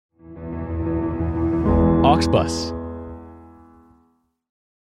Talks Bus.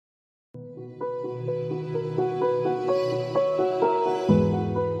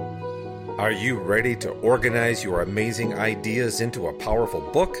 Are you ready to organize your amazing ideas into a powerful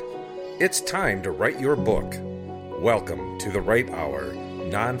book? It's time to write your book. Welcome to The Right Hour,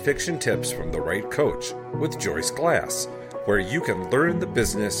 nonfiction tips from the right coach with Joyce Glass, where you can learn the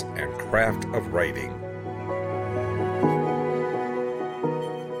business and craft of writing.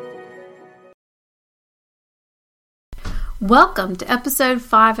 Welcome to episode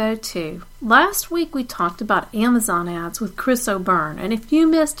 502. Last week we talked about Amazon ads with Chris O'Byrne, and if you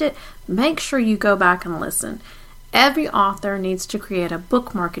missed it, make sure you go back and listen. Every author needs to create a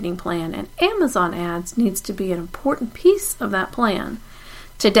book marketing plan, and Amazon ads needs to be an important piece of that plan.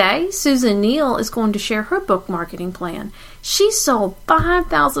 Today, Susan Neal is going to share her book marketing plan. She sold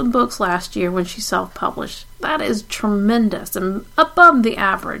 5,000 books last year when she self-published. That is tremendous and above the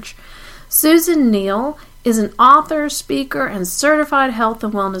average. Susan Neal is an author, speaker, and certified health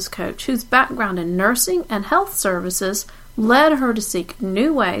and wellness coach whose background in nursing and health services led her to seek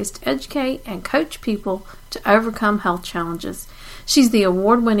new ways to educate and coach people to overcome health challenges. She's the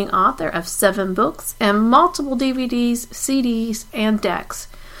award-winning author of 7 books and multiple DVDs, CDs, and decks.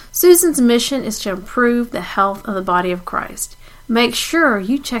 Susan's mission is to improve the health of the body of Christ. Make sure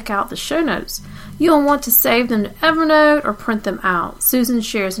you check out the show notes. You'll want to save them to Evernote or print them out. Susan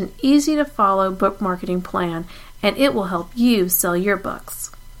shares an easy-to-follow book marketing plan, and it will help you sell your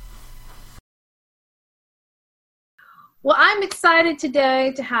books. Well, I'm excited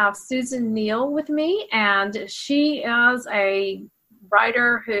today to have Susan Neal with me, and she is a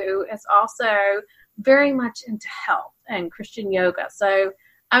writer who is also very much into health and Christian yoga. So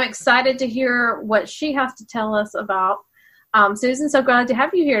I'm excited to hear what she has to tell us about. Susan, so glad to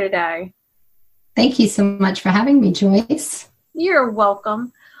have you here today. Thank you so much for having me, Joyce. You're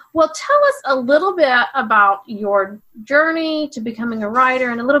welcome. Well, tell us a little bit about your journey to becoming a writer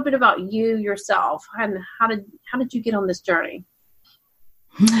and a little bit about you yourself and how did you get on this journey?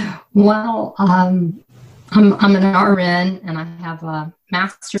 Well, I'm an RN and I have a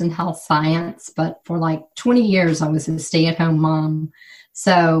master's in health science, but for like 20 years I was a stay-at-home mom.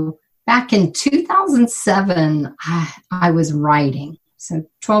 So back in 2007, I was writing. So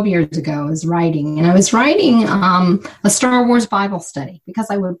 12 years ago, I was writing. And I was writing a Star Wars Bible study because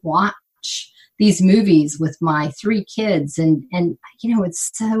I would watch these movies with my 3 kids. And you know,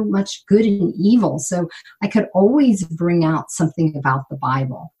 it's so much good and evil. So I could always bring out something about the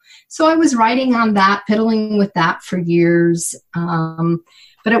Bible. So I was writing on that, piddling with that for years.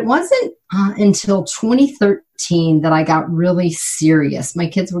 But it wasn't until 2013 that I got really serious. My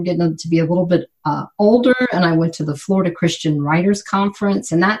kids were getting to be a little bit older, and I went to the Florida Christian Writers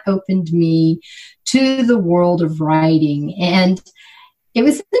Conference, and that opened me to the world of writing. And it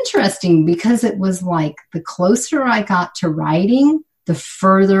was interesting because it was like the closer I got to writing, the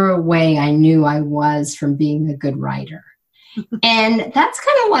further away I knew I was from being a good writer. And that's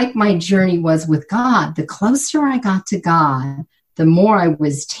kind of like my journey was with God. The closer I got to God, the more I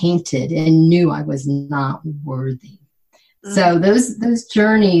was tainted and knew I was not worthy. Mm-hmm. So those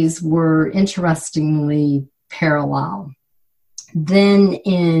journeys were interestingly parallel. Then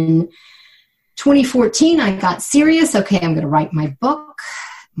in 2014, I got serious. Okay, I'm going to write my book,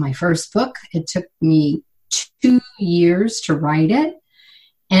 my first book. It took me 2 years to write it.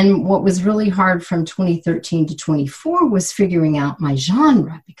 And what was really hard from 2013 to 24 was figuring out my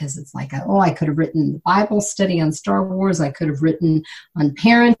genre, because it's like, I could have written the Bible study on Star Wars. I could have written on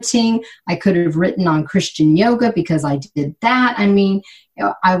parenting. I could have written on Christian yoga because I did that. I mean,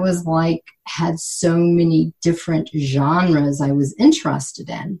 I was like, had so many different genres I was interested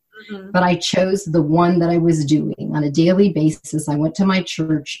in. Mm-hmm. But I chose the one that I was doing on a daily basis. I went to my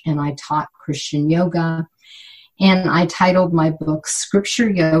church and I taught Christian yoga. And I titled my book, Scripture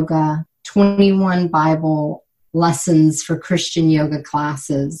Yoga, 21 Bible Lessons for Christian Yoga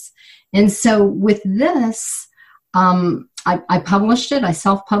Classes. And so with this, I published it, I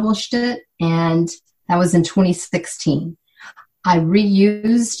self-published it, and that was in 2016. I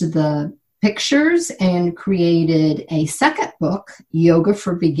reused the pictures and created a second book, Yoga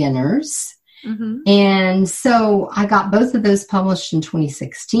for Beginners. Mm-hmm. And so I got both of those published in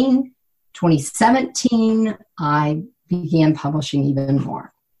 2016. 2017, I began publishing even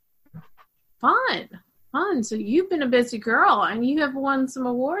more. Fun. So you've been a busy girl, and you have won some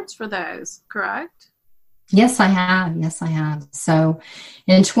awards for those, correct? Yes, I have. So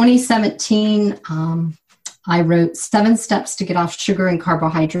in 2017, I wrote 7 Steps to Get Off Sugar and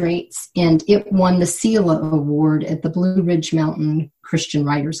Carbohydrates, and it won the CELA Award at the Blue Ridge Mountain Christian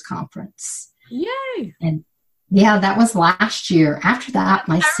Writers Conference. Yay! And Yeah, that was last year. After that,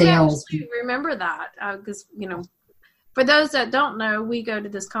 my sales. Remember that because, for those that don't know, we go to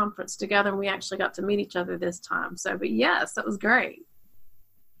this conference together and we actually got to meet each other this time. So, but yes, that was great.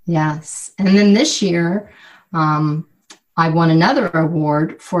 Yes. And then this year, I won another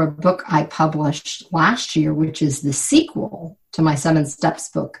award for a book I published last year, which is the sequel to my 7 Steps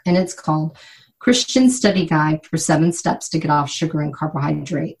book. And it's called Christian Study Guide for 7 Steps to Get Off Sugar and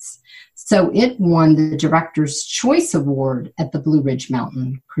Carbohydrates. So it won the Director's Choice Award at the Blue Ridge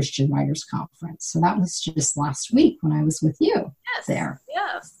Mountain Christian Writers Conference. So that was just last week when I was with you there.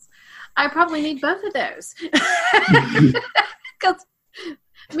 Yes. I probably need both of those. Because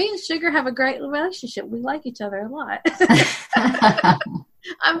me and Sugar have a great relationship. We like each other a lot.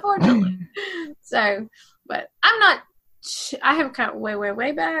 Unfortunately. So, but I have kind of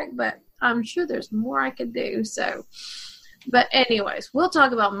way back, but I'm sure there's more I could do. So, but anyways, we'll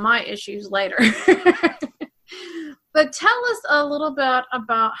talk about my issues later. But tell us a little bit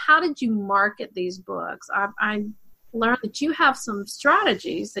about how did you market these books? I learned that you have some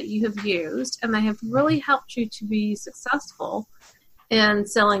strategies that you have used, and they have really helped you to be successful in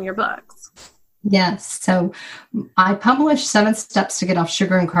selling your books. Yes. So I published 7 Steps to Get Off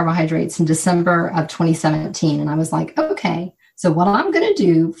Sugar and Carbohydrates in December of 2017. And I was like, okay, so what I'm going to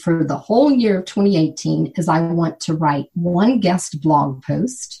do for the whole year of 2018 is I want to write 1 guest blog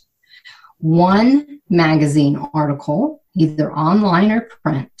post, 1 magazine article, either online or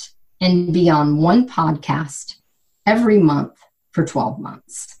print, and be on 1 podcast every month for 12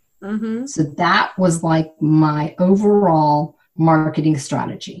 months. Mm-hmm. So that was like my overall marketing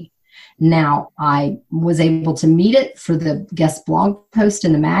strategy. Now, I was able to meet it for the guest blog post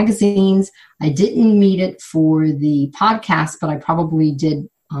in the magazines. I didn't meet it for the podcast, but I probably did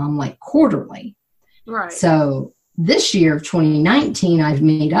like quarterly. Right. So this year of 2019, I've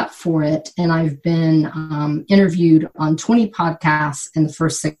made up for it, and I've been interviewed on 20 podcasts in the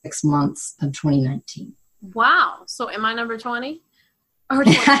first 6 months of 2019. Wow. So am I number 20?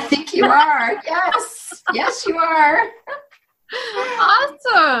 I think you are. Yes. Yes, you are.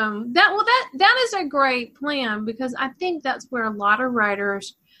 Awesome. That is a great plan, because I think that's where a lot of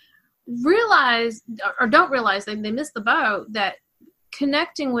writers realize or don't realize they miss the boat, that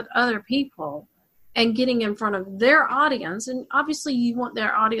connecting with other people and getting in front of their audience, and obviously you want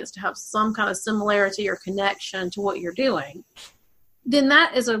their audience to have some kind of similarity or connection to what you're doing, then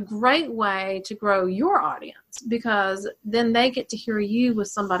that is a great way to grow your audience, because then they get to hear you with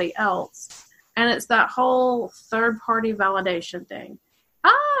somebody else. And it's that whole third-party validation thing.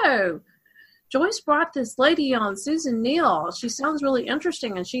 Oh, Joyce brought this lady on, Susan Neal. She sounds really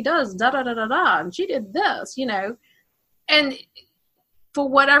interesting, and she does da-da-da-da-da, and she did this, And for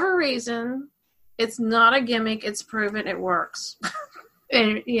whatever reason, it's not a gimmick. It's proven it works.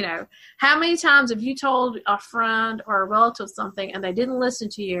 And, how many times have you told a friend or a relative something and they didn't listen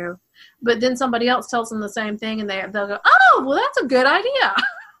to you, but then somebody else tells them the same thing and they'll go, oh, well, that's a good idea.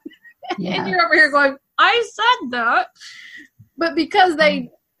 Yeah. And you're over here going, I said that. But because they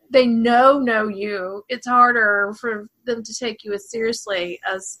know you, it's harder for them to take you as seriously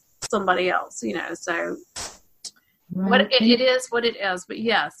as somebody else, So right. It is what it is. But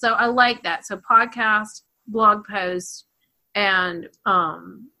yeah, so I like that. So podcast, blog posts, and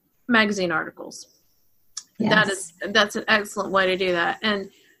magazine articles. Yes. That's an excellent way to do that. And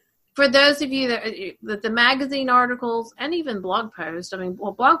for those of you that the magazine articles and even blog posts,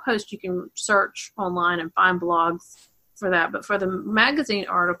 blog posts you can search online and find blogs for that. But for the magazine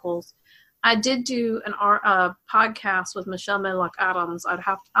articles, I did do a podcast with Michelle Medlock Adams. I'll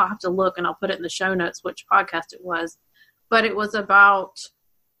have to look, and I'll put it in the show notes which podcast it was. But it was about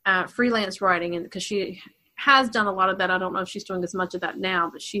freelance writing, and because she has done a lot of that. I don't know if she's doing as much of that now,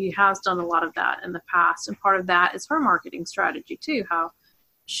 but she has done a lot of that in the past. And part of that is her marketing strategy too, how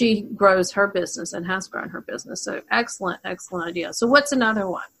she grows her business and has grown her business. So excellent idea. So what's another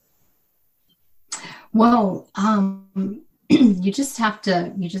one? Well, you just have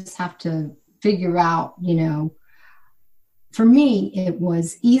to figure out, for me, it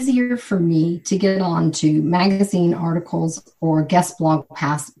was easier for me to get on to magazine articles or guest blog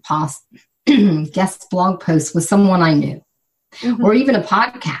guest blog posts with someone I knew, mm-hmm. or even a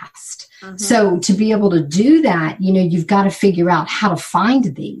podcast. Mm-hmm. So to be able to do that, you've got to figure out how to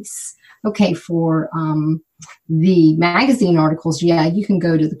find these. Okay, for the magazine articles, yeah, you can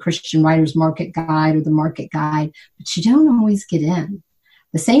go to the Christian Writers Market Guide or the Market Guide, but you don't always get in.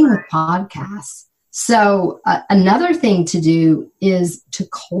 The same with podcasts. So another thing to do is to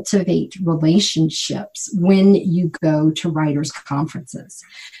cultivate relationships when you go to writers' conferences.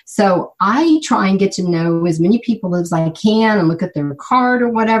 So I try and get to know as many people as I can and look at their card or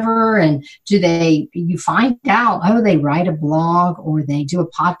whatever. And you find out, oh, they write a blog or they do a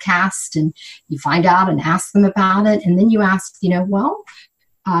podcast, and you find out and ask them about it. And then you ask,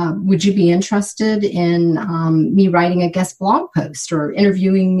 would you be interested in me writing a guest blog post or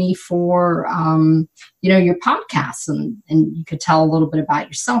interviewing me for, your podcast? And you could tell a little bit about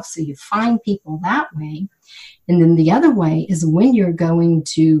yourself. So you find people that way. And then the other way is when you're going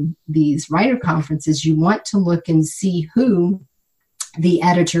to these writer conferences, you want to look and see who the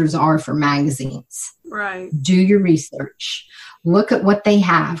editors are for magazines. Right. Do your research. Look at what they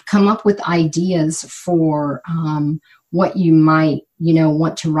have. Come up with ideas for what you might,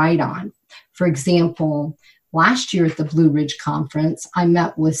 want to write on. For example, last year at the Blue Ridge Conference, I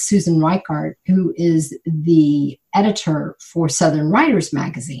met with Susan Reichart, who is the editor for Southern Writers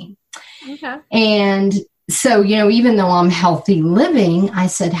Magazine. Okay. And so, even though I'm healthy living, I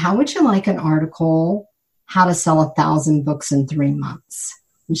said, how would you like an article, how to sell 1,000 books in 3 months?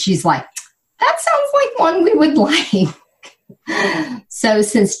 And she's like, that sounds like one we would like. So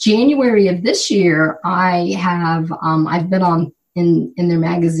since January of this year, I have, I've been on in their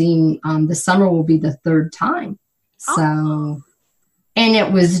magazine. This summer will be the 3rd time. So, and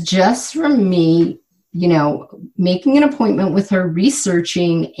it was just from me, making an appointment with her,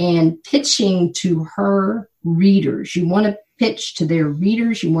 researching and pitching to her readers. You want to pitch to their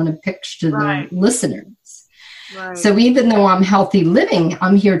readers. You want to pitch to their listeners. Right. So even though I'm healthy living,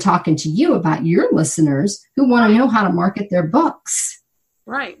 I'm here talking to you about your listeners who want to know how to market their books.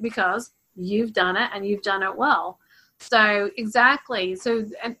 Right, because you've done it and you've done it well. So exactly. So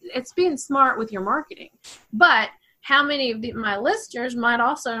it's being smart with your marketing. But how many of my listeners might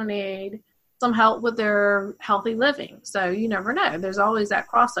also need some help with their healthy living? So you never know. There's always that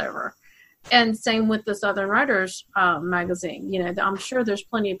crossover. And same with the Southern Writers magazine. I'm sure there's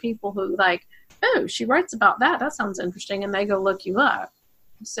plenty of people who like, oh, she writes about that. That sounds interesting. And they go look you up.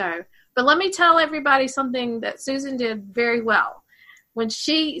 So, but let me tell everybody something that Susan did very well. When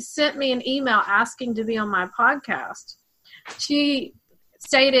she sent me an email asking to be on my podcast, she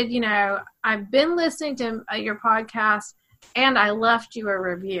stated, I've been listening to your podcast and I left you a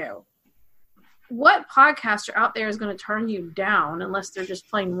review. What podcaster out there is going to turn you down unless they're just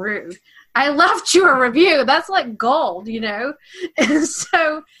plain rude? I left you a review. That's like gold, And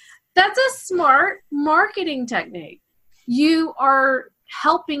so that's a smart marketing technique. You are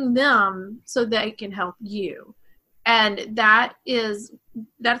helping them so they can help you. And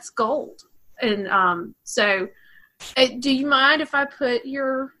that's gold. And so do you mind if I put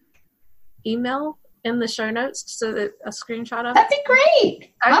your email in the show notes so that a screenshot of it? That'd be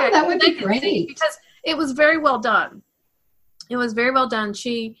great. Okay. Oh, that would be great. Because it was very well done. It was very well done.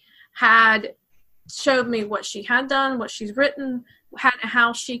 She had showed me what she had done, what she's written,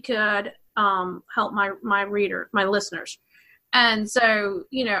 how she could help my listeners. And so,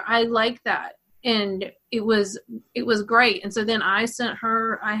 I like that. And it was great. And so then I sent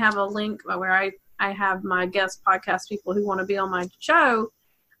her, I have a link where I have my guest podcast people who want to be on my show,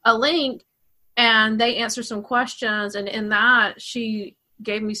 a link, and they answer some questions. And in that, she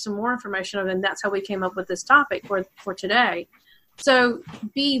gave me some more information. And that's how we came up with this topic for today. So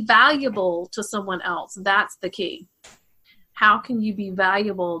be valuable to someone else. That's the key. How can you be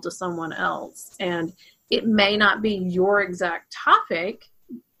valuable to someone else? And it may not be your exact topic,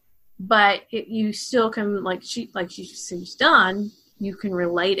 but you still can, like she's done, you can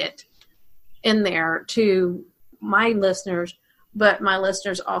relate it in there to my listeners, but my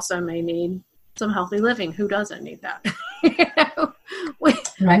listeners also may need some healthy living. Who doesn't need that?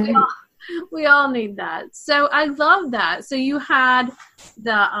 We all need that. So I love that. So you had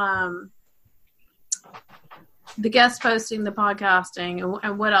the guest posting, the podcasting,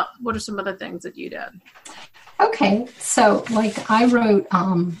 and what else? What are some other things that you did? Okay, so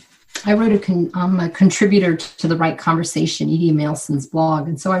I'm a contributor to the Right Conversation, Edie Mailson's blog,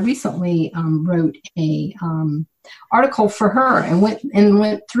 and so I recently wrote a article for her and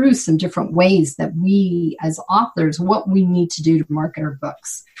went through some different ways that we as authors, what we need to do to market our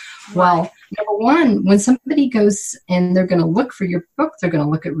books. Well, number one, when somebody goes and they're going to look for your book, they're going to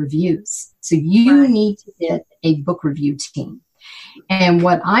look at reviews. So you need to get a book review team. And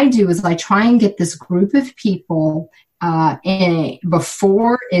what I do is I try and get this group of people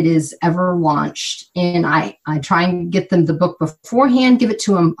before it is ever launched. And I try and get them the book beforehand, give it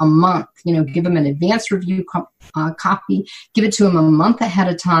to them a month, give them an advanced review copy, give it to them a month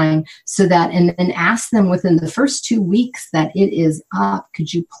ahead of time so that, and then ask them within the first 2 weeks that it is up,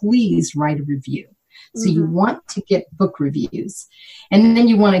 could you please write a review? So you want to get book reviews. And then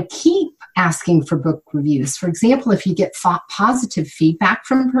you want to keep asking for book reviews. For example, if you get positive feedback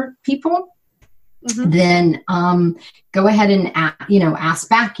from people, then go ahead and ask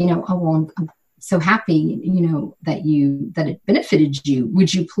back, oh, well, I'm so happy, that it benefited you.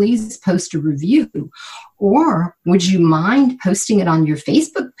 Would you please post a review? Or would you mind posting it on your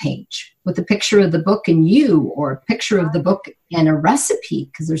Facebook page with a picture of the book and you, or a picture of the book and a recipe?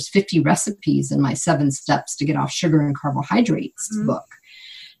 Because there's 50 recipes in my 7 steps to get off sugar and carbohydrates book.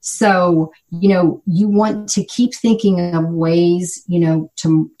 So, you want to keep thinking of ways,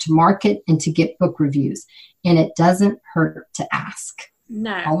 to market and to get book reviews. And it doesn't hurt to ask.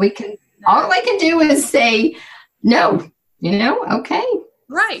 No. All I can do is say, no, okay.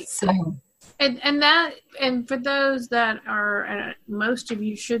 Right. So, and for those that are, most of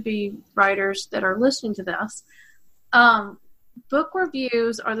you should be writers that are listening to this, book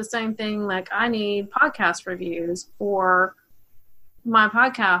reviews are the same thing. Like I need podcast reviews for my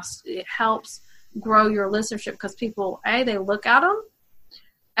podcast. It helps grow your listenership because people, they look at them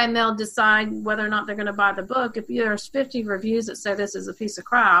and they'll decide whether or not they're going to buy the book. If there's 50 reviews that say this is a piece of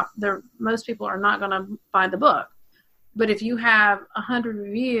crap, most people are not going to buy the book. But if you have 100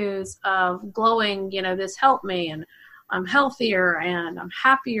 reviews of glowing, this helped me and I'm healthier and I'm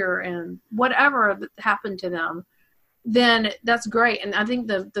happier and whatever happened to them, then that's great. And I think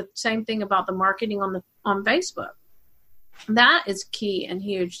the same thing about the marketing on Facebook. That is key and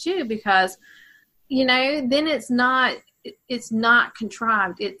huge too, because, then it's not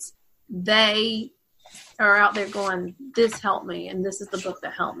contrived. It's they are out there going, this helped me, and this is the book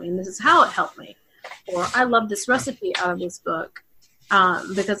that helped me, and this is how it helped me. Or I love this recipe out of this book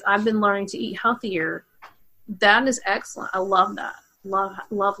because I've been learning to eat healthier. That is excellent. I love that.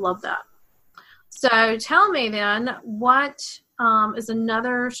 Love that. So tell me then, what is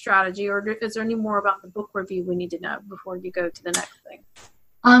another strategy, or is there any more about the book review we need to know before you go to the next thing?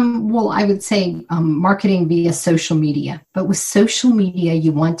 Well, I would say marketing via social media. But with social media,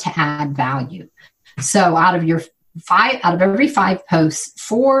 you want to add value. So out of every 5 posts,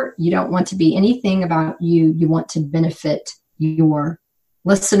 4, you don't want to be anything about you. You want to benefit your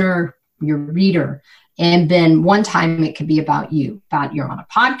listener, your reader. And then one time it could be about you, about you're on a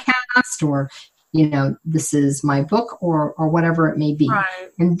podcast, or, this is my book, or whatever it may be. Right.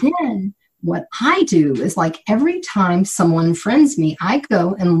 And then what I do is, like, every time someone friends me, I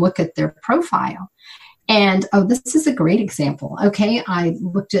go and look at their profile. And, this is a great example. Okay, I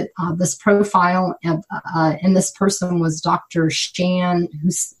looked at this profile, and this person was Dr. Shan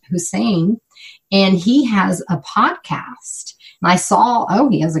Hussein, and he has a podcast. And I saw,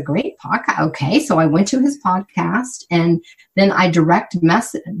 he has a great podcast. Okay, so I went to his podcast, and then I direct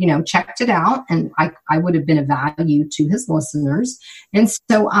message, checked it out, and I would have been of value to his listeners. And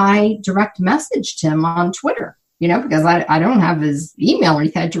so I direct messaged him on Twitter. Because I don't have his email or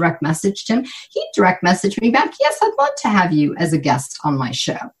anything. I direct messaged him. He direct messaged me back, yes, I'd love to have you as a guest on my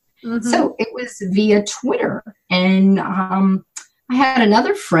show. Mm-hmm. So it was via Twitter. And I had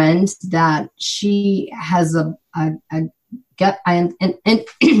another friend that she has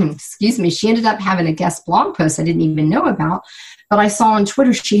excuse me, she ended up having a guest blog post I didn't even know about. But I saw on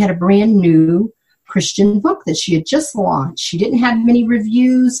Twitter she had a brand new Christian book that she had just launched. She didn't have many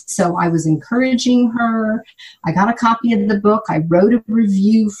reviews, so I was encouraging her. I got a copy of the book. I wrote a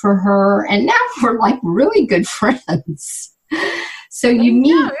review for her, and now we're like really good friends. So you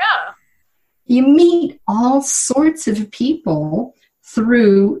meet all sorts of people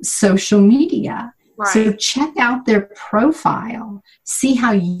through social media. Right. So check out their profile, see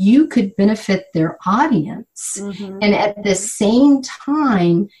how you could benefit their audience, and at the same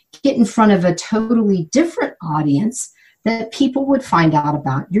time, get in front of a totally different audience that people would find out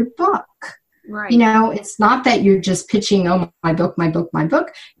about your book. Right. It's not that you're just pitching, my book.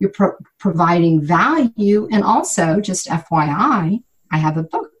 You're providing value. And also, just FYI, I have a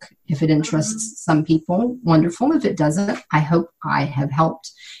book. If it interests some people, wonderful. If it doesn't, I hope I have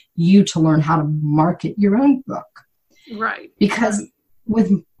helped you to learn how to market your own book. Right. Because with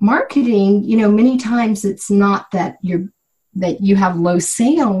marketing, many times it's not that you have low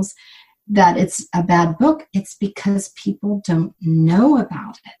sales, that it's a bad book. It's because people don't know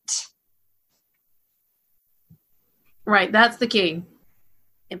about it. Right. That's the key.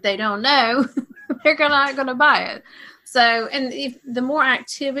 If they don't know, they're not going to buy it. So, and if the more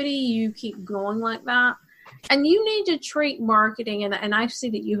activity you keep going like that, and you need to treat marketing, and I see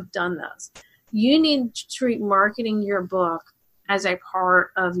that you have done this, you need to treat marketing your book as a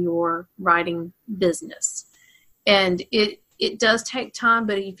part of your writing business. And it does take time,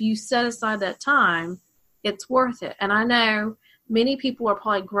 but if you set aside that time, it's worth it. And I know many people are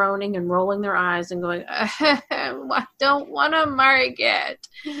probably groaning and rolling their eyes and going, I don't want to market.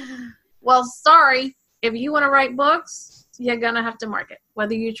 Well, sorry. If you want to write books, you're going to have to market.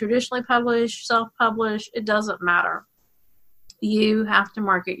 Whether you traditionally publish, self-publish, it doesn't matter. You have to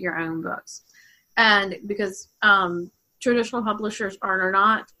market your own books. And because traditional publishers are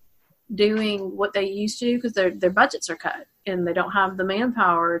not doing what they used to do because their budgets are cut and they don't have the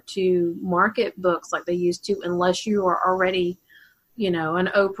manpower to market books like they used to unless you are already, an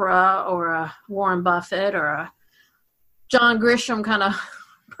Oprah or a Warren Buffett or a John Grisham kind of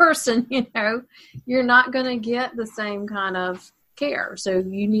person, you're not going to get the same kind of care. So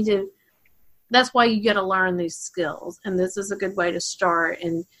you need to, that's why you got to learn these skills. And this is a good way to start.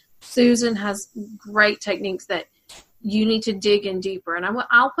 And Susan has great techniques that you need to dig in deeper. And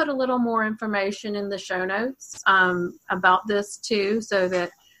I'll put a little more information in the show notes about this too, so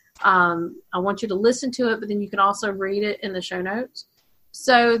that I want you to listen to it, but then you can also read it in the show notes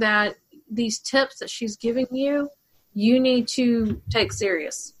so that these tips that she's giving you, you need to take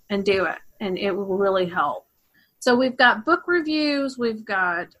serious and do it. And it will really help. So we've got book reviews, we've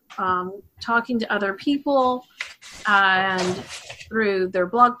got talking to other people and through their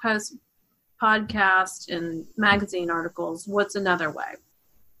blog posts, podcast, and magazine articles. What's another way?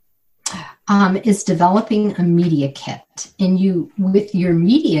 Is developing a media kit. And with your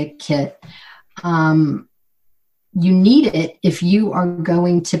media kit, you need it if you are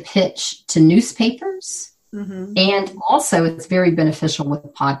going to pitch to newspapers. Mm-hmm. And also it's very beneficial with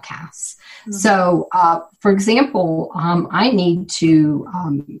podcasts. Mm-hmm. So, for example, I need to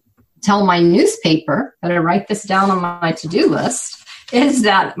tell my newspaper, better write this down on my to-do list, is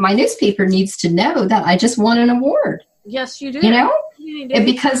that my newspaper needs to know that I just won an award. Yes, you do. You do.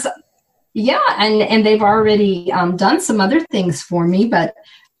 Because, and they've already done some other things for me, but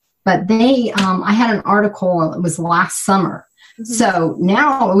they, I had an article, it was last summer. Mm-hmm. So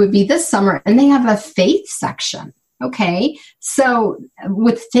now it would be this summer, and they have a faith section. Okay. So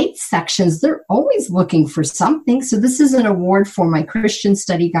with faith sections, they're always looking for something. So this is an award for my Christian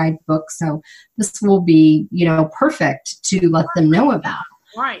study guide book. So this will be, perfect to let them know about.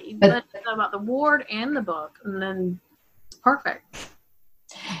 Right. Let them know about the award and the book, and then it's perfect.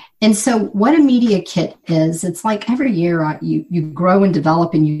 And so what a media kit is, it's like every year you grow and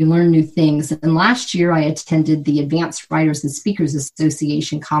develop and you learn new things. And last year I attended the Advanced Writers and Speakers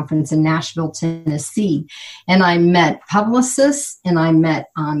Association conference in Nashville, Tennessee. And I met publicists and I met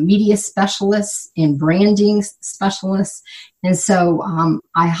media specialists and branding specialists. And so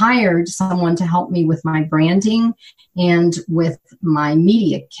I hired someone to help me with my branding and with my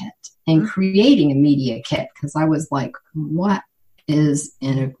media kit and creating a media kit, because I was like, what is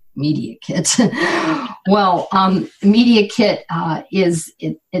in a media kit? Well, media kit is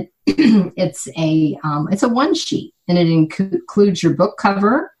it's a one sheet, and it includes your book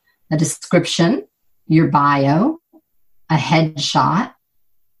cover, a description, your bio, a headshot,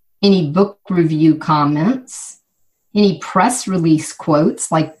 any book review comments, any press release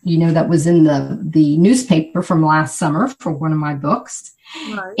quotes, like that was in the newspaper from last summer for one of my books,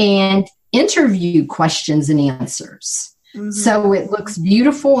 right, and interview questions and answers. Mm-hmm. So it looks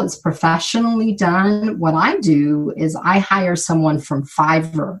beautiful. It's professionally done. What I do is I hire someone from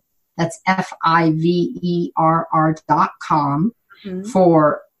Fiverr. That's Fiverr.com mm-hmm.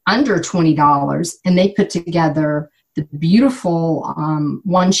 for under $20. And they put together the beautiful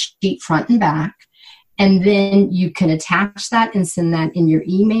one sheet front and back. And then you can attach that and send that in your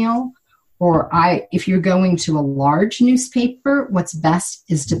email. Or if you're going to a large newspaper, what's best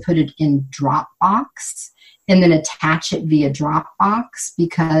is to put it in Dropbox and then attach it via Dropbox,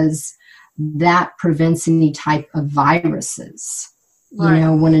 because that prevents any type of viruses. Right.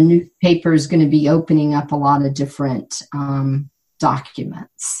 When a newspaper is going to be opening up a lot of different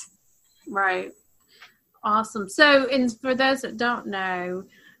documents. Right. Awesome. So, and for those that don't know,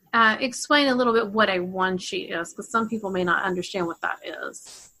 explain a little bit what a one sheet is, because some people may not understand what that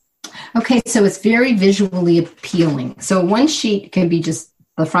is. Okay, so it's very visually appealing. So one sheet can be just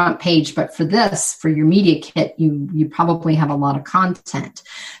the front page, but for your media kit, you probably have a lot of content.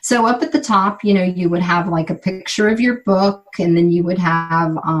 So up at the top, you would have like a picture of your book, and then you would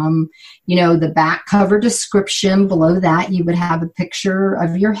have, the back cover description. Below that, you would have a picture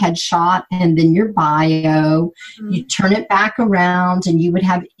of your headshot and then your bio. Mm-hmm. You turn it back around and you would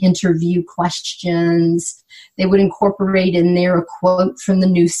have interview questions. They would incorporate in there a quote from the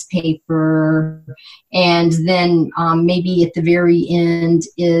newspaper. And then maybe at the very end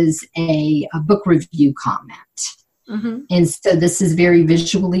is a book review comment. Mm-hmm. And so this is very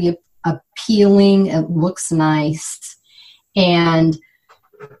visually appealing. It looks nice. And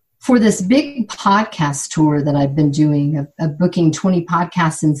for this big podcast tour that I've been doing, of booking 20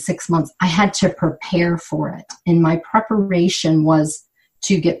 podcasts in 6 months, I had to prepare for it. And my preparation was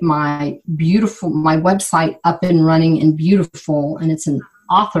to get my website up and running and beautiful. And it's an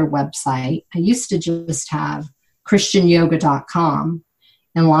author website. I used to just have christianyoga.com.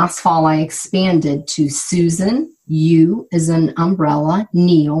 And last fall, I expanded to Susan, U as an umbrella,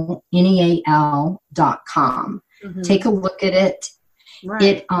 Neal, NEAL.com. Mm-hmm. Take a look at it.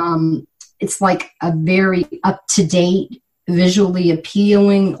 Right. It's like a very up-to-date, visually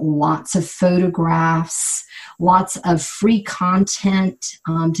appealing, lots of photographs, lots of free content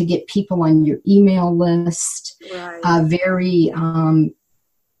to get people on your email list. Right. Very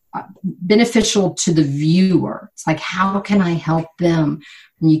beneficial to the viewer. It's like, how can I help them?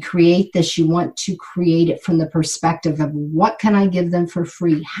 When you create this, you want to create it from the perspective of what can I give them for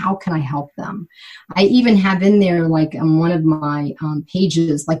free? How can I help them? I even have in there, like on one of my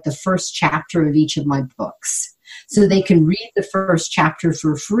pages, like the first chapter of each of my books. So they can read the first chapter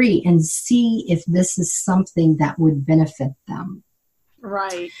for free and see if this is something that would benefit them.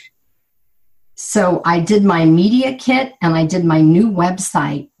 Right. So I did my media kit and I did my new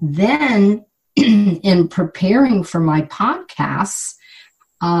website. Then in preparing for my podcasts,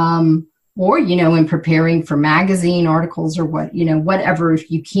 or, in preparing for magazine articles or whatever, if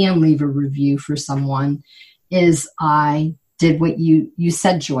you can leave a review for someone, is I did what you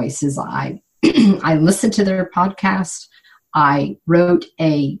said, Joyce, is I listened to their podcast. I wrote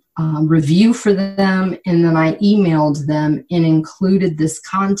a review for them, and then I emailed them and included this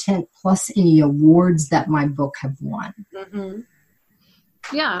content plus any awards that my book have won. Mm-hmm.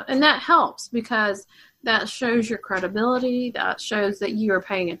 Yeah, and that helps because that shows your credibility. That shows that you are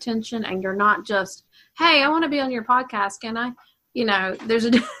paying attention and you're not just, hey, I want to be on your podcast. Can I?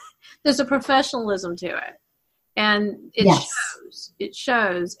 There's a professionalism to it. And it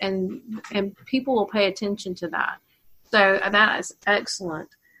shows and people will pay attention to that. So that is excellent.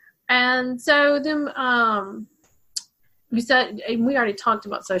 And so then you said, and we already talked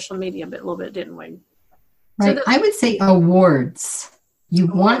about social media a little bit, didn't we? Right. So I would say awards. You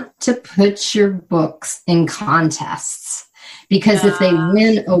want to put your books in contests because if they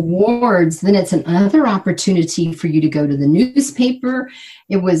win awards, then it's another opportunity for you to go to the newspaper.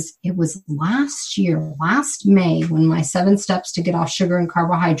 It was last May, when my 7 Steps to Get Off Sugar and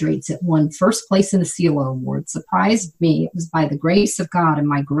Carbohydrates, it won first place in the CELA Award. Surprised me. It was by the grace of God and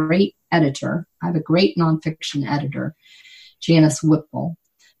my great editor. I have a great nonfiction editor, Janice Whipple.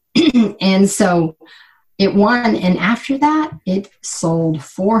 And so it won, and after that, it sold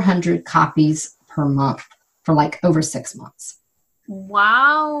 400 copies per month for like over 6 months.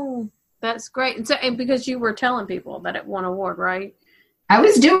 Wow, that's great. And so, because you were telling people that it won an award, right? I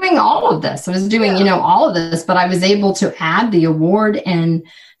was doing all of this. I was doing, all of this, but I was able to add the award, and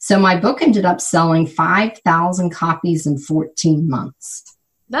so my book ended up selling 5,000 copies in 14 months.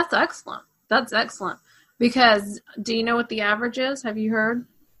 That's excellent. That's excellent. Because do you know what the average is? Have you heard?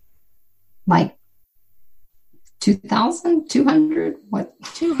 Like 2,200? What?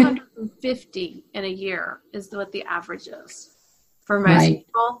 250 in a year is what the average is for most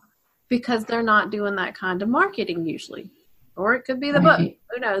people, because they're not doing that kind of marketing usually. Or it could be the book.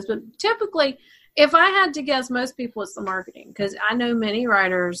 Who knows? But typically, if I had to guess, most people it's the marketing, because I know many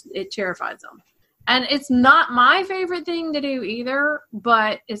writers, it terrifies them. And it's not my favorite thing to do either,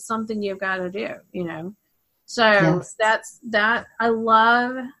 but it's something you've got to do, So that's that. I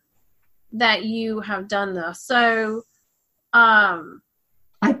love that you have done this. So I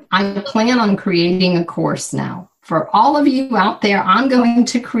plan on creating a course now. For all of you out there, I'm going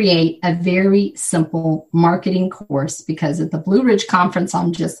to create a very simple marketing course, because at the Blue Ridge Conference,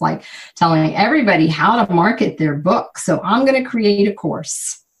 I'm just like telling everybody how to market their book. So I'm going to create a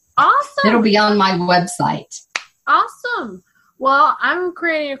course. Awesome. It'll be on my website. Awesome. Well, I'm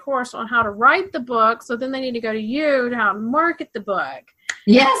creating a course on how to write the book. So then they need to go to you to how to market the book.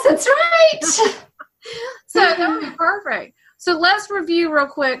 Yes, that's right. So that would be perfect. So let's review real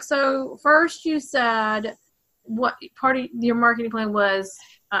quick. So first you said what part of your marketing plan was,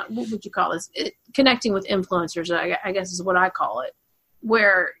 what would you call this? Connecting with influencers, I guess is what I call it,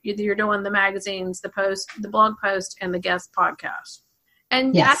 where you're doing the magazines, the post, the blog post, and the guest podcast.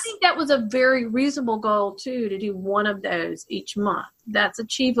 And I think that was a very reasonable goal too, to do one of those each month. That's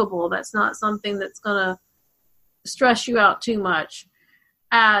achievable. That's not something that's going to stress you out too much.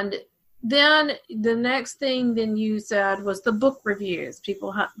 And then the next thing then you said was the book reviews.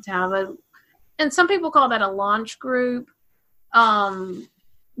 People have to have and some people call that a launch group.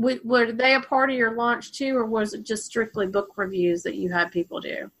 Were they a part of your launch too, or was it just strictly book reviews that you had people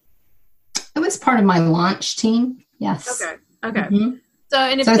do? It was part of my launch team. Yes. Okay. Mm-hmm. So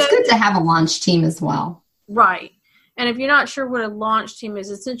it's good to have a launch team as well. Right. And if you're not sure what a launch team is,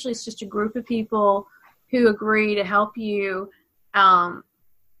 essentially it's just a group of people who agree to help you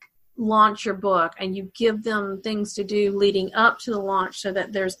launch your book, and you give them things to do leading up to the launch so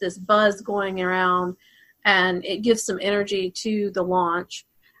that there's this buzz going around and it gives some energy to the launch.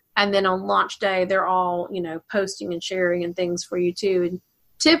 And then on launch day, they're all, posting and sharing and things for you too. And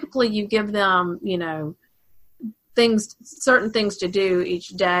typically you give them, certain things to do each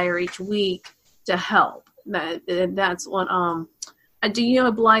day or each week to help. That's what, do you know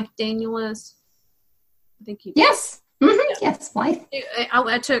who Blythe Daniel is? I think you do. Yes. Mm-hmm. Yes, Blythe.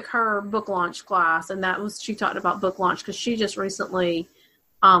 I took her book launch class, and she talked about book launch because she just recently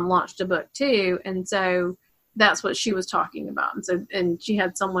launched a book too. And so that's what she was talking about. And she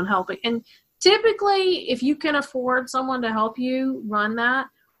had someone helping. And typically, if you can afford someone to help you run that,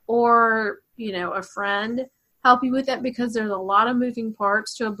 or, a friend help you with that, because there's a lot of moving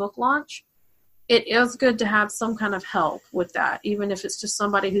parts to a book launch, it is good to have some kind of help with that, even if it's just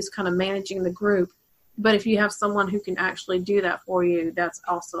somebody who's kind of managing the group. But if you have someone who can actually do that for you, that's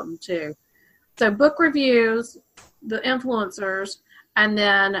awesome too. So book reviews, the influencers, and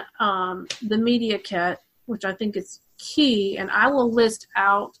then the media kit, which I think is key. And I will list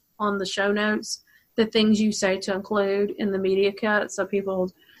out on the show notes the things you say to include in the media kit. So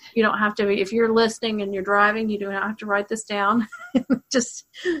you don't have to, if you're listening and you're driving, you don't have to write this down. Just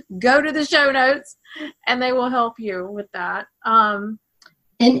go to the show notes and they will help you with that.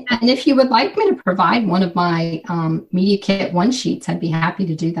 And if you would like me to provide one of my media kit one sheets, I'd be happy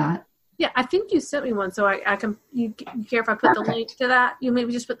to do that. Yeah, I think you sent me one, so I can. You care if I put the link to that? You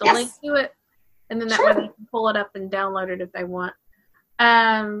maybe just put the link to it, and then that way they can pull it up and download it if they want.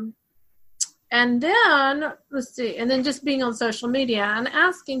 And then let's see, and then just being on social media and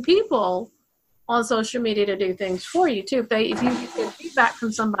asking people on social media to do things for you too. If you get feedback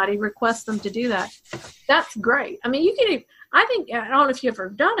from somebody, request them to do that. That's great. I mean, you can. I don't know if you've ever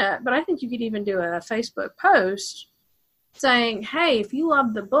done it, but I think you could even do a Facebook post saying, hey, if you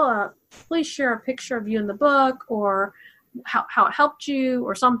love the book, please share a picture of you in the book, or how it helped you,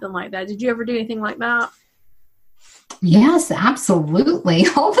 or something like that. Did you ever do anything like that? Yes, absolutely.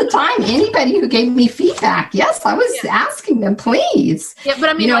 All the time. Anybody who gave me feedback. Yes, I was asking them, please. Yeah, but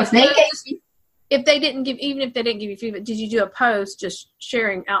I mean, if they didn't give you feedback, did you do a post just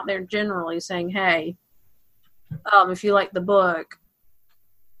sharing out there generally saying, hey, if you like the book,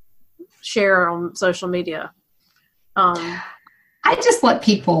 share on social media? I just let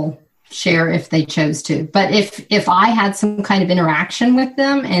people share if they chose to. But if I had some kind of interaction with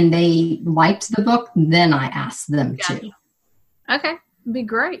them and they liked the book, then I asked them to. Okay. It'd be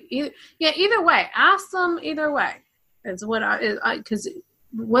great. Either way. Ask them either way. It's what because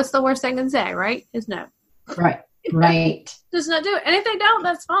what's the worst they can say, right? Is no. Right. Just not do it. And if they don't,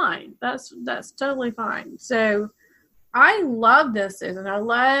 that's fine. That's totally fine. So I love this, Susan. I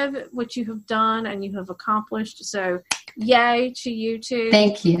love what you have done and you have accomplished. So yay to you too.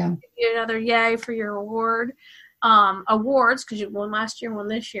 Thank you. Give you another yay for your awards, because you won last year, won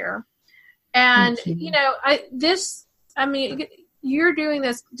this year. And you're doing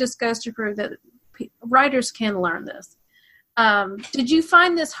this just goes to prove that writers can learn this. Did you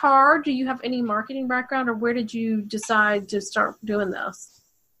find this hard? Do you have any marketing background, or where did you decide to start doing this?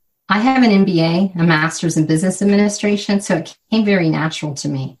 I have an MBA, a master's in business administration, so it came very natural to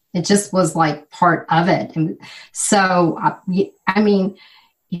me. It just was like part of it. And so, I mean,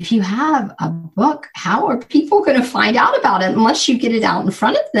 if you have a book, how are people going to find out about it unless you get it out in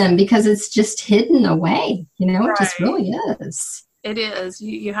front of them, because it's just hidden away? It just really is. It is.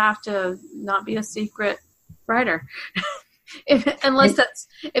 You have to not be a secret writer. If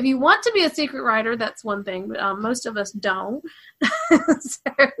you want to be a secret writer, that's one thing, but most of us don't.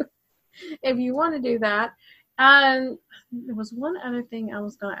 So if you want to do that, there was one other thing I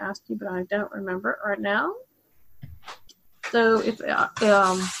was going to ask you, but I don't remember it right now. So here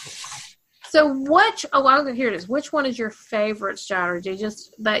it is. Which one is your favorite strategy,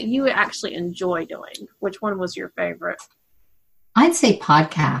 just that you actually enjoy doing? Which one was your favorite? I'd say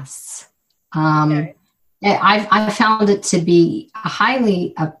podcasts. Okay. I found it to be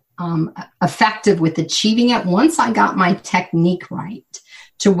highly effective with achieving it once I got my technique right,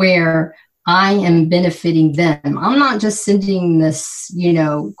 to where I am benefiting them. I'm not just sending this,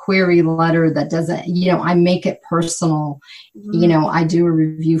 query letter that doesn't, I make it personal. Mm-hmm. I do a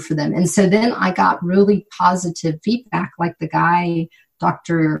review for them. And so then I got really positive feedback, like the guy,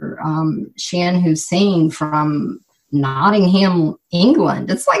 Dr. Shan Hussein from Nottingham, England.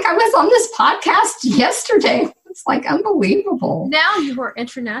 It's like I was on this podcast yesterday. It's like unbelievable. Now you are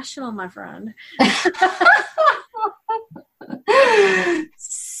international, my friend.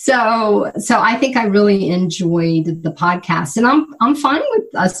 So I think I really enjoyed the podcast, and I'm fine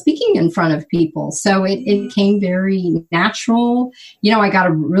with speaking in front of people. So it came very natural. I got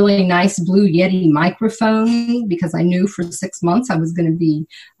a really nice Blue Yeti microphone because I knew for 6 months I was going to be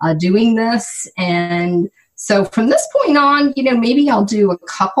doing this. And so from this point on, maybe I'll do a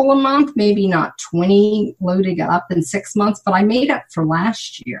couple a month, maybe not 20 loaded up in 6 months, but I made up for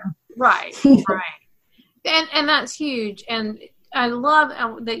last year. Right. And that's huge. And I love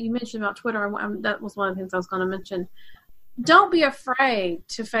that you mentioned about Twitter. That was one of the things I was going to mention. Don't be afraid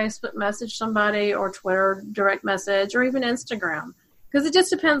to Facebook message somebody or Twitter direct message or even Instagram, because it just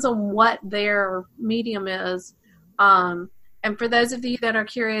depends on what their medium is. And for those of you that are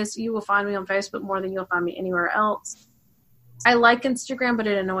curious, you will find me on Facebook more than you'll find me anywhere else. I like Instagram, but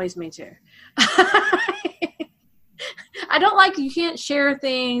it annoys me too. I don't like you can't share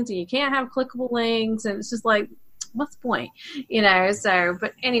things and you can't have clickable links, and it's just like, what's the point? So,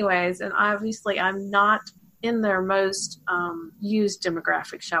 but anyways, and obviously I'm not in their most used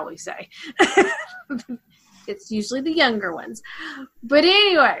demographic, shall we say. It's usually the younger ones. But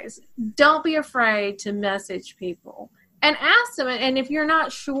anyways, don't be afraid to message people and ask them. And if you're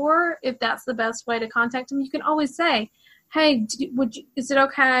not sure if that's the best way to contact them, you can always say, hey, is it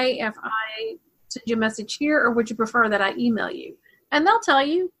okay if I send you a message here, or would you prefer that I email you? And they'll tell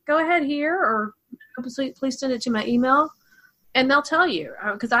you, go ahead here, or please send it to my email, and they'll tell you,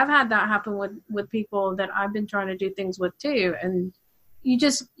 because I've had that happen with people that I've been trying to do things with too. And you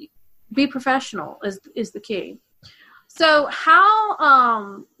just be professional is the key. So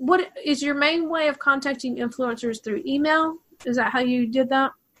what is your main way of contacting influencers? Through email? Is that how you did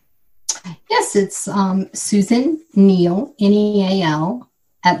that? Yes, it's Susan Neal, Neal,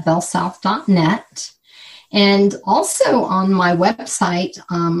 at bellsouth.net. And also on my website,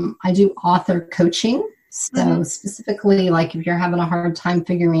 I do author coaching. So specifically, like if you're having a hard time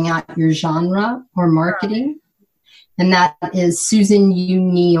figuring out your genre or marketing, and that is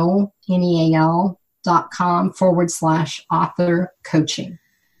SusanUNeal, NEAL.com/author coaching.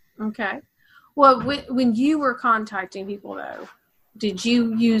 Okay. Well, when you were contacting people though, did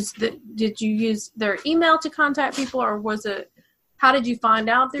you use their email to contact people, or was it, how did you find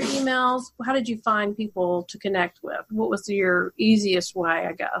out their emails? How did you find people to connect with? What was your easiest way,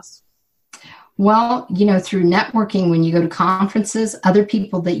 I guess? Well, through networking, when you go to conferences, other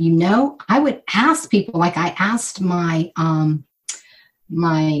people that I would ask people, like I asked my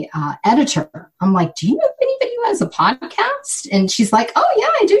editor, I'm like, do you know anybody who has a podcast? And she's like, oh yeah,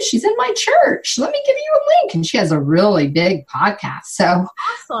 I do. She's in my church. Let me give you a link. And she has a really big podcast. So,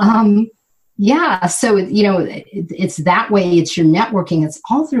 awesome. Yeah. So, it's that way. It's your networking. It's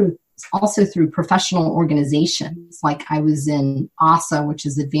also through professional organizations. Like I was in ASA, which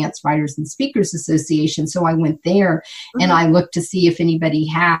is Advanced Writers and Speakers Association. So I went there and I looked to see if anybody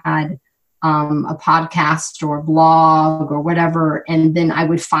had a podcast or a blog or whatever. And then I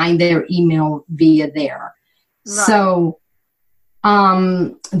would find their email via there. Right. So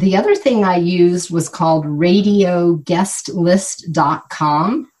the other thing I used was called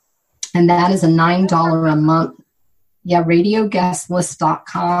radioguestlist.com. And that is a $9 a month. Yeah,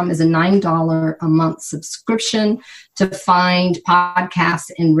 radioguestlist.com is a $9 a month subscription to find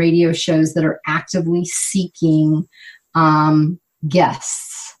podcasts and radio shows that are actively seeking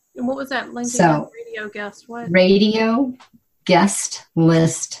guests. And what was that link? So, Radio guest what?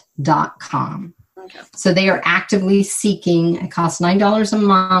 Radioguestlist.com. Okay. So they are actively seeking. It costs $9 a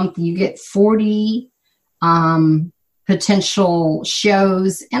month. You get 40 potential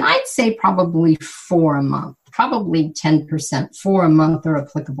shows, and I'd say probably 4 a month. Probably 10%, 4 a month are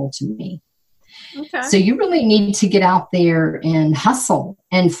applicable to me. Okay. So you really need to get out there and hustle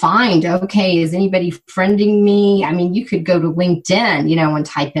and find, okay, is anybody friending me? I mean, you could go to LinkedIn, and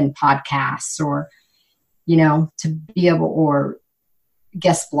type in podcasts or, to be able, or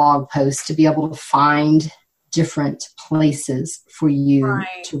guest blog posts to be able to find different places for you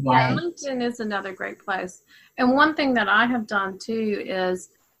to write. Yeah, LinkedIn is another great place. And one thing that I have done too is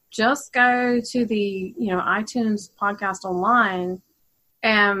just go to the, iTunes podcast online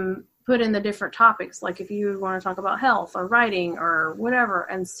and put in the different topics. Like if you want to talk about health or writing or whatever,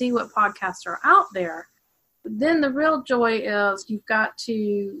 and see what podcasts are out there. But then the real joy is you've got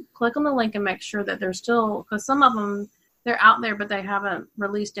to click on the link and make sure that they're still, because some of them, they're out there, but they haven't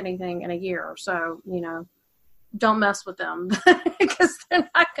released anything in a year or so, don't mess with them because they're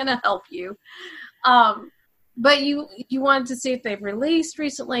not going to help you. But you wanted to see if they've released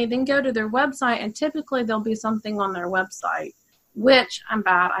recently, then go to their website, and typically there'll be something on their website, which I'm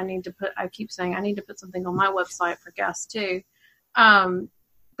bad. I keep saying I need to put something on my website for guests too.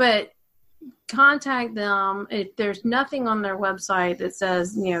 But contact them. If there's nothing on their website that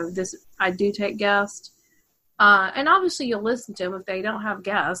says, this, I do take guests. And obviously you'll listen to them. If they don't have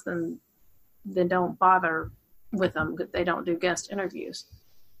guests, then don't bother with them. They don't do guest interviews.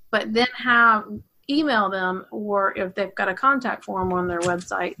 But then email them, or if they've got a contact form on their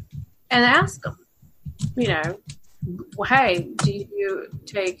website, and ask them, hey, do you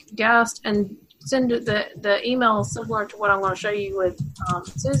take guests? And send the email similar to what I'm going to show you with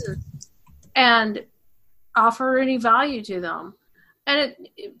Susan, and offer any value to them. And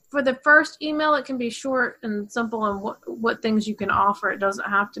for the first email, it can be short and simple, and what things you can offer. It doesn't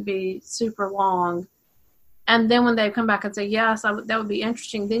have to be super long. And then when they come back and say, yes, that would be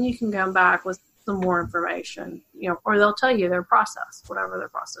interesting, then you can come back with some more information, or they'll tell you their process, whatever their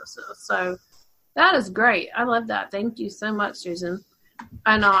process is. So that is great. I love that. Thank you so much, Susan.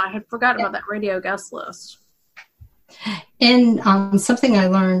 I know I had forgotten about that radio guest list. And something I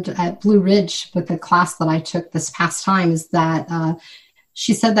learned at Blue Ridge with the class that I took this past time is that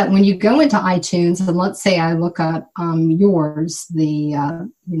she said that when you go into iTunes, and let's say I look up yours, the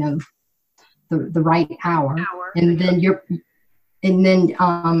right hour. And then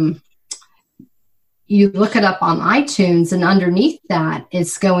you look it up on iTunes, and underneath that,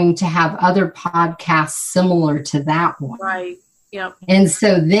 it's going to have other podcasts similar to that one. Right. Yep. And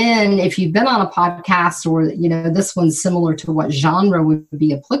so then if you've been on a podcast, or, this one's similar to what genre would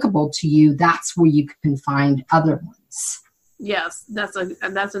be applicable to you, that's where you can find other ones. Yes, that's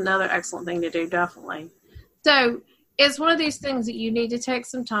another excellent thing to do, definitely. So it's one of these things that you need to take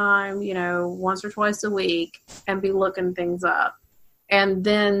some time, once or twice a week, and be looking things up, and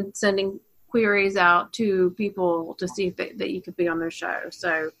then sending queries out to people to see if that you could be on their show.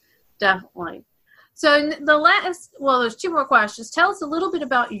 So definitely. So there's two more questions. Tell us a little bit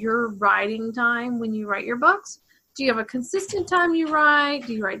about your writing time when you write your books. Do you have a consistent time you write?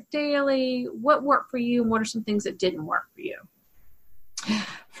 Do you write daily? What worked for you, and what are some things that didn't work for you?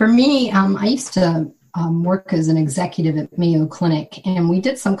 For me, I used to work as an executive at Mayo Clinic, and we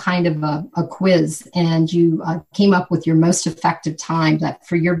did some kind of a quiz, and you came up with your most effective time that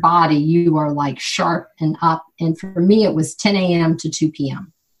for your body, you are like sharp and up. And for me, it was 10 a.m. to 2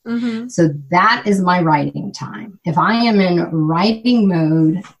 p.m. Mm-hmm. So that is my writing time. If I am in writing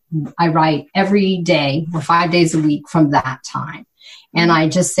mode, I write every day or 5 days a week from that time. And I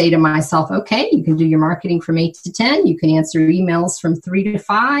just say to myself, okay, you can do your marketing from 8 to 10. You can answer emails from 3 to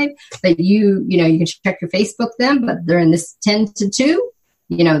 5. But you can check your Facebook then, but they're in this 10 to 2.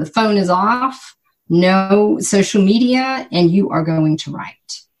 The phone is off, no social media, and you are going to write.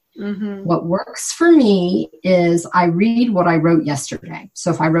 Mm-hmm. What works for me is I read what I wrote yesterday. So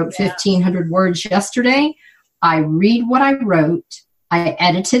if I wrote 1,500 words yesterday, I read what I wrote, I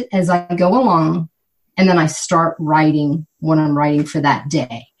edit it as I go along, and then I start writing what I'm writing for that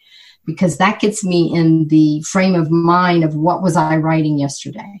day, because that gets me in the frame of mind of what was I writing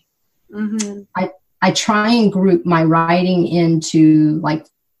yesterday. Mm-hmm. I try and group my writing into like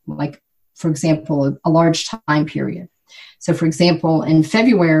for example, a large time period. So, for example, in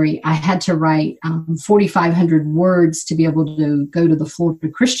February, I had to write 4,500 words to be able to go to the Florida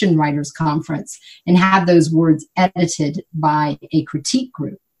Christian Writers Conference and have those words edited by a critique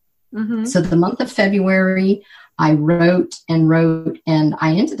group. Mm-hmm. So the month of February, I wrote, and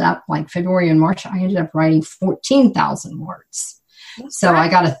I ended up, like February and March, I ended up writing 14,000 words. That's so right. I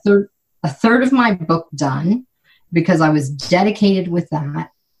got a third of my book done because I was dedicated with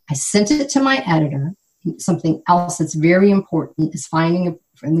that. I sent it to my editor. Something else that's very important is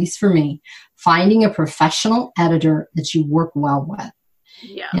at least for me, finding a professional editor that you work well with.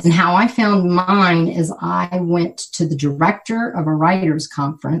 Yes. And how I found mine is I went to the director of a writers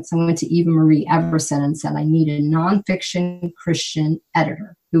conference. I went to Eva Marie Everson and said, I need a nonfiction Christian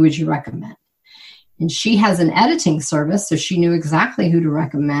editor. Who would you recommend? And she has an editing service, so she knew exactly who to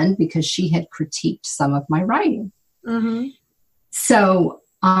recommend because she had critiqued some of my writing. Mm-hmm. So,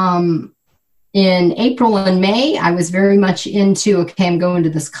 in April and May, I was very much into, okay, I'm going to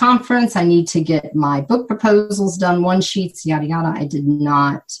this conference. I need to get my book proposals done, one sheets, yada, yada. I did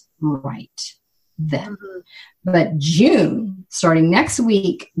not write then. Mm-hmm. But June, starting next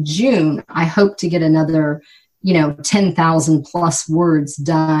week, June, I hope to get another, 10,000 plus words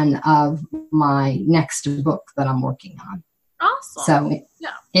done of my next book that I'm working on. Awesome. So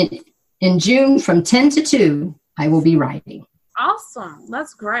in June, from 10 to 2, I will be writing. Awesome.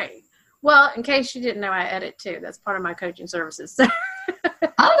 That's great. Well, in case you didn't know, I edit too. That's part of my coaching services.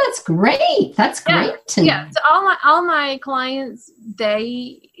 Oh, that's great. That's great. Yeah. So all my clients,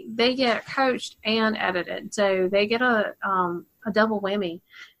 they get coached and edited. So they get a double whammy.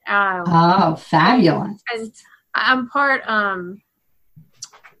 Oh, fabulous. And I'm part,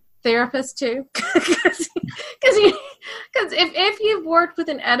 therapist too, because if you've worked with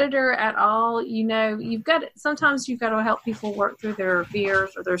an editor at all, you know sometimes you've got to help people work through their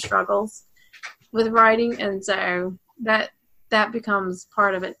fears or their struggles with writing, and so that becomes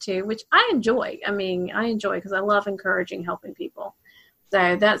part of it too, which I enjoy. I enjoy because I love encouraging, helping people.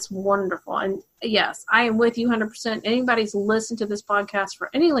 So that's wonderful. And yes, I am with you 100%. Anybody's listened to this podcast for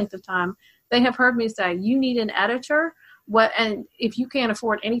any length of time, they have heard me say, you need an editor. And if you can't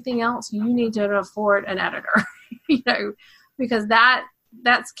afford anything else, you need to afford an editor, because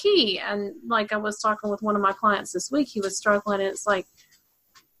that's key. And like I was talking with one of my clients this week, he was struggling, and it's like,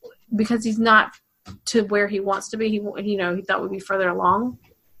 because he's not to where he wants to be, he thought would be further along.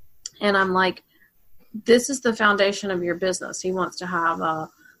 And I'm like, this is the foundation of your business. He wants to have a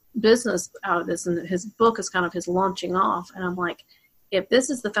business out of this, and his book is kind of his launching off. And I'm like, if this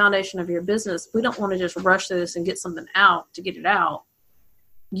is the foundation of your business, we don't want to just rush through this and get something out to get it out.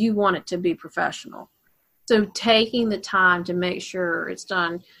 You want it to be professional. So taking the time to make sure it's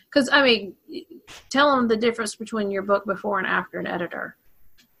done. Because, tell them the difference between your book before and after an editor.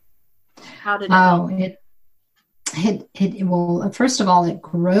 How did it well, first of all, it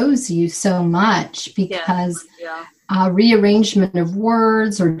grows you so much because rearrangement of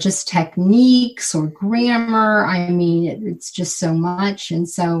words or just techniques or grammar. It's just so much. And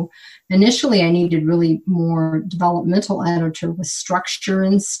so initially I needed really more developmental editor with structure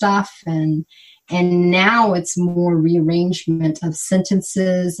and stuff. And now it's more rearrangement of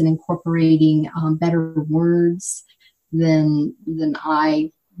sentences and incorporating better words than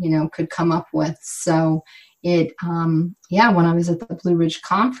I, could come up with. So it, when I was at the Blue Ridge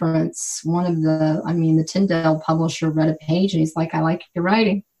Conference, the Tyndale publisher read a page and he's like, I like your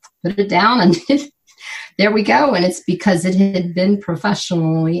writing, put it down. And there we go. And it's because it had been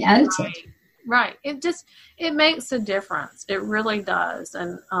professionally edited. Right. It makes a difference. It really does.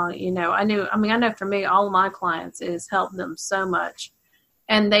 And, I know for me, all of my clients is help them so much,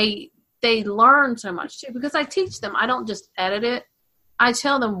 and they learn so much too, because I teach them. I don't just edit it. I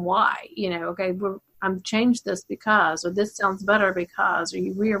tell them why, okay, I'm changed this because, or this sounds better because, or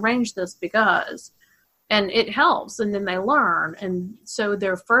you rearrange this because, and it helps. And then they learn. And so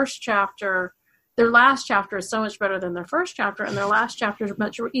their last chapter is so much better than their first chapter, and their last chapter is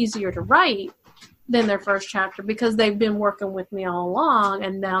much easier to write than their first chapter, because they've been working with me all along,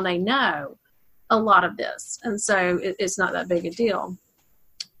 and now they know a lot of this. And so it's not that big a deal.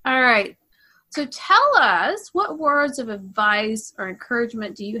 All right. So tell us, what words of advice or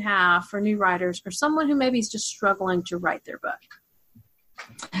encouragement do you have for new writers or someone who maybe is just struggling to write their book?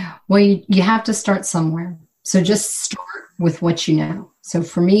 Well, you have to start somewhere. So just start with what you know. So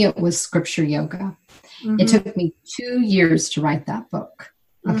for me, it was scripture yoga. Mm-hmm. It took me 2 years to write that book.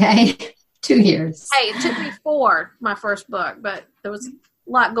 Okay. Mm-hmm. 2 years. Hey, it took me 4, my first book, but there was a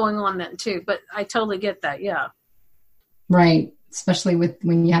lot going on then too, but I totally get that. Yeah. Right. Especially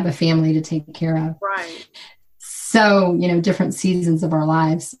when you have a family to take care of. Right. So, different seasons of our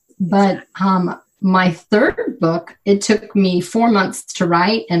lives. But my third book, it took me 4 months to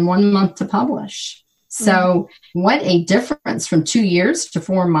write and 1 month to publish. So what a difference from 2 years to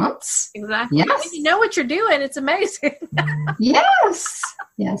 4 months. Exactly. Yes. When you know what you're doing, it's amazing. Yes.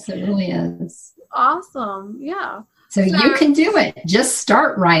 Yes, it really is. Awesome. Yeah. So you can do it. Just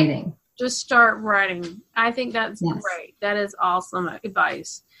start writing. Just start writing. I think that's great. That is awesome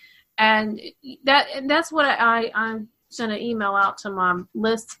advice. And that's what I sent an email out to my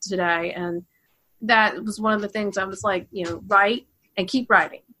list today. And that was one of the things I was like, write and keep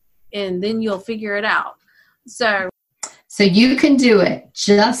writing, and then you'll figure it out. So you can do it.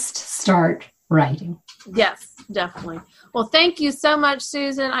 Just start writing. Yes, definitely. Well, thank you so much,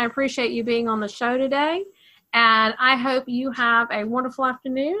 Susan. I appreciate you being on the show today. And I hope you have a wonderful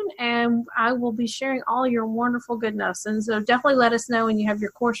afternoon, and I will be sharing all your wonderful goodness. And so definitely let us know when you have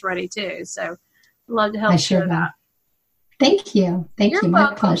your course ready too. So I'd love to help share that. Thank you. Thank you.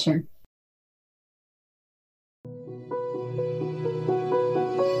 My pleasure.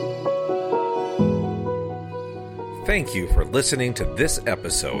 Thank you for listening to this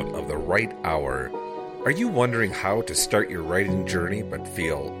episode of The Write Hour. Are you wondering how to start your writing journey but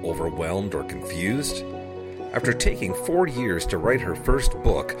feel overwhelmed or confused? After taking 4 years to write her first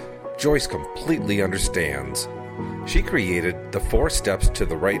book, Joyce completely understands. She created the 4 steps to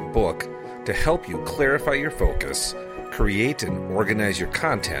the right book to help you clarify your focus, create and organize your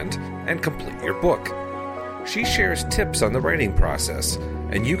content, and complete your book. She shares tips on the writing process,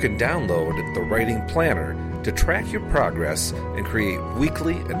 and you can download the Writing Planner to track your progress and create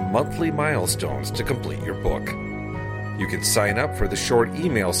weekly and monthly milestones to complete your book. You can sign up for the short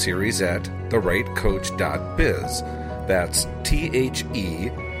email series at thewritecoach.biz. That's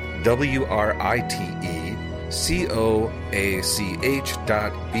TheWriteCoach.biz.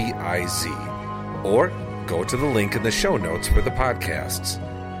 WRITECOACH.BIZ, or go to the link in the show notes for the podcasts.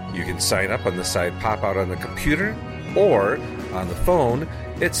 You can sign up on the side pop out on the computer, or on the phone,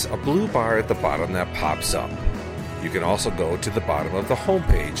 it's a blue bar at the bottom that pops up. You can also go to the bottom of the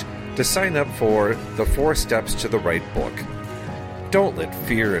homepage to sign up for the 4 Steps to the Right Book. Don't let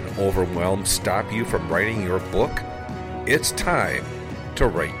fear and overwhelm stop you from writing your book. It's time to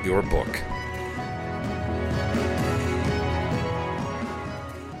write your book.